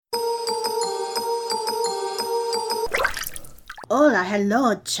Hola,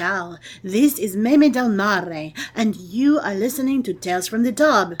 hello, ciao. This is Mermaid del Mare, and you are listening to Tales from the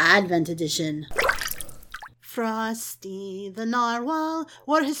Tub, Advent Edition. Frosty the Narwhal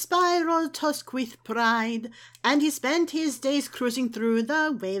wore his spiral tusk with pride, and he spent his days cruising through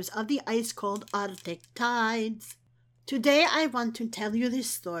the waves of the ice-cold Arctic tides. Today I want to tell you the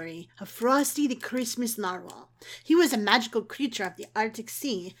story of Frosty the Christmas Narwhal. He was a magical creature of the Arctic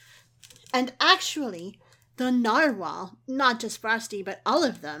Sea, and actually, the narwhal, not just Frosty, but all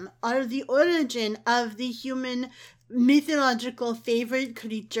of them, are the origin of the human mythological favorite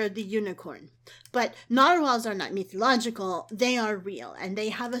creature, the unicorn. But narwhals are not mythological, they are real, and they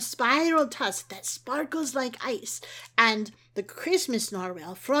have a spiral tusk that sparkles like ice. And the Christmas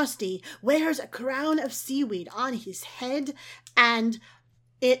narwhal, Frosty, wears a crown of seaweed on his head, and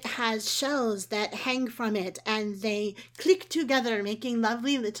it has shells that hang from it, and they click together, making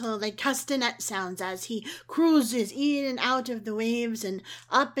lovely little castanet sounds as he cruises in and out of the waves and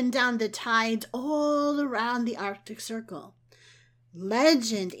up and down the tides all around the Arctic Circle.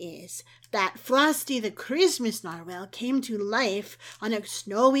 Legend is that Frosty the Christmas Narwhal came to life on a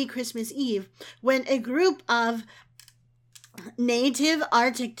snowy Christmas Eve when a group of native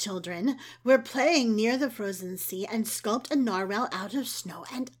Arctic children were playing near the frozen sea and sculpted a narwhal out of snow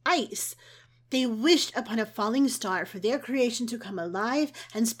and ice. They wished upon a falling star for their creation to come alive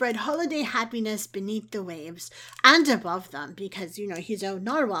and spread holiday happiness beneath the waves and above them, because, he's a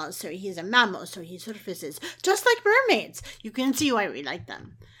narwhal, so he's a mammal, so he surfaces, just like mermaids. You can see why we like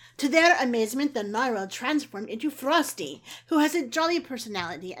them. To their amazement, the narwhal transformed into Frosty, who has a jolly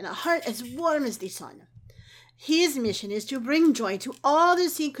personality and a heart as warm as the sun. His mission is to bring joy to all the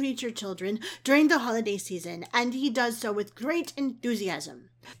sea creature children during the holiday season, and he does so with great enthusiasm.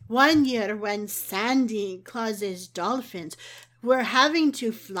 One year, when Sandy Claus's dolphins were having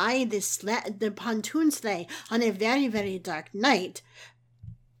to fly the pontoon sleigh on a very, very dark night,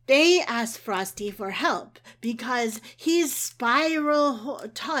 they asked Frosty for help because his spiral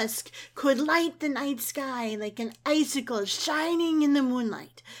tusk could light the night sky like an icicle shining in the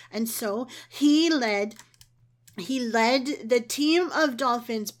moonlight. And so he led the team of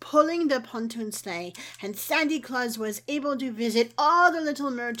dolphins pulling the pontoon sleigh, and Sandy Claus was able to visit all the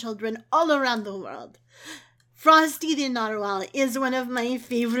little mer children all around the world. Frosty the Narwhal is one of my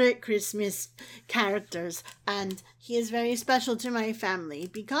favorite Christmas characters, and he is very special to my family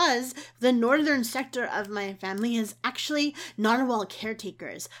because the northern sector of my family is actually narwhal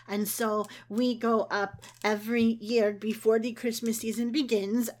caretakers, and so we go up every year before the Christmas season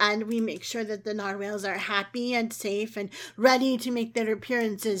begins, and we make sure that the narwhals are happy and safe and ready to make their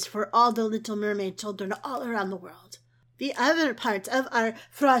appearances for all the Little Mermaid children all around the world. The other part of our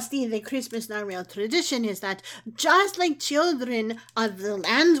Frosty the Christmas Narwhal tradition is that just like children of the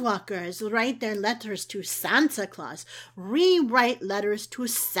landwalkers write their letters to Santa Claus, we write letters to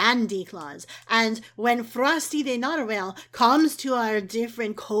Sandy Claus. And when Frosty the Narwhal comes to our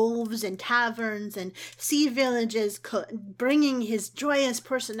different coves and caverns and sea villages, bringing his joyous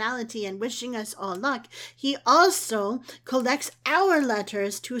personality and wishing us all luck, he also collects our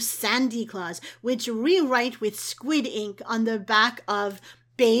letters to Sandy Claus, which we write with squid ink on the back of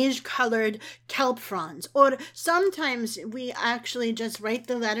beige-colored kelp fronds. Or sometimes we actually just write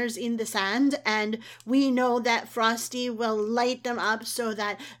the letters in the sand, and we know that Frosty will light them up so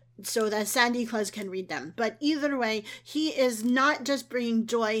that Sandy Claus can read them. But either way, he is not just bringing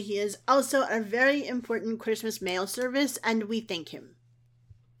joy, he is also a very important Christmas mail service, and we thank him.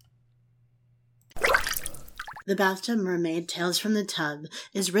 The Bathtub Mermaid Tales from the Tub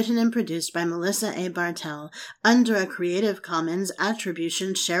is written and produced by Melissa A. Bartell under a Creative Commons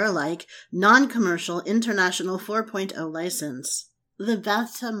Attribution Share-alike, Non-Commercial International 4.0 license. The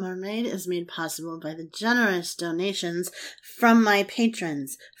Bathtub Mermaid is made possible by the generous donations from my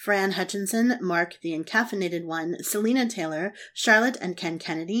patrons, Fran Hutchinson, Mark the Encaffeinated One, Selena Taylor, Charlotte and Ken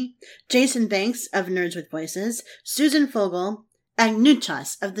Kennedy, Jason Banks of Nerds with Voices, Susan Fogel,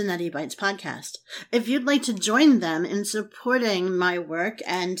 Agnuchas of the Nutty Bites podcast. If you'd like to join them in supporting my work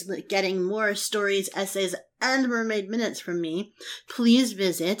and getting more stories, essays, and mermaid minutes from me, please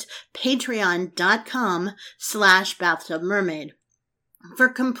visit patreon.com/bathtubmermaid. For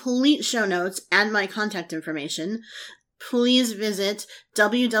complete show notes and my contact information, please visit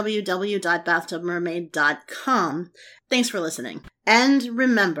www.bathtubmermaid.com. Thanks for listening. And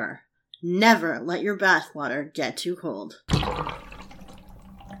remember, never let your bathwater get too cold.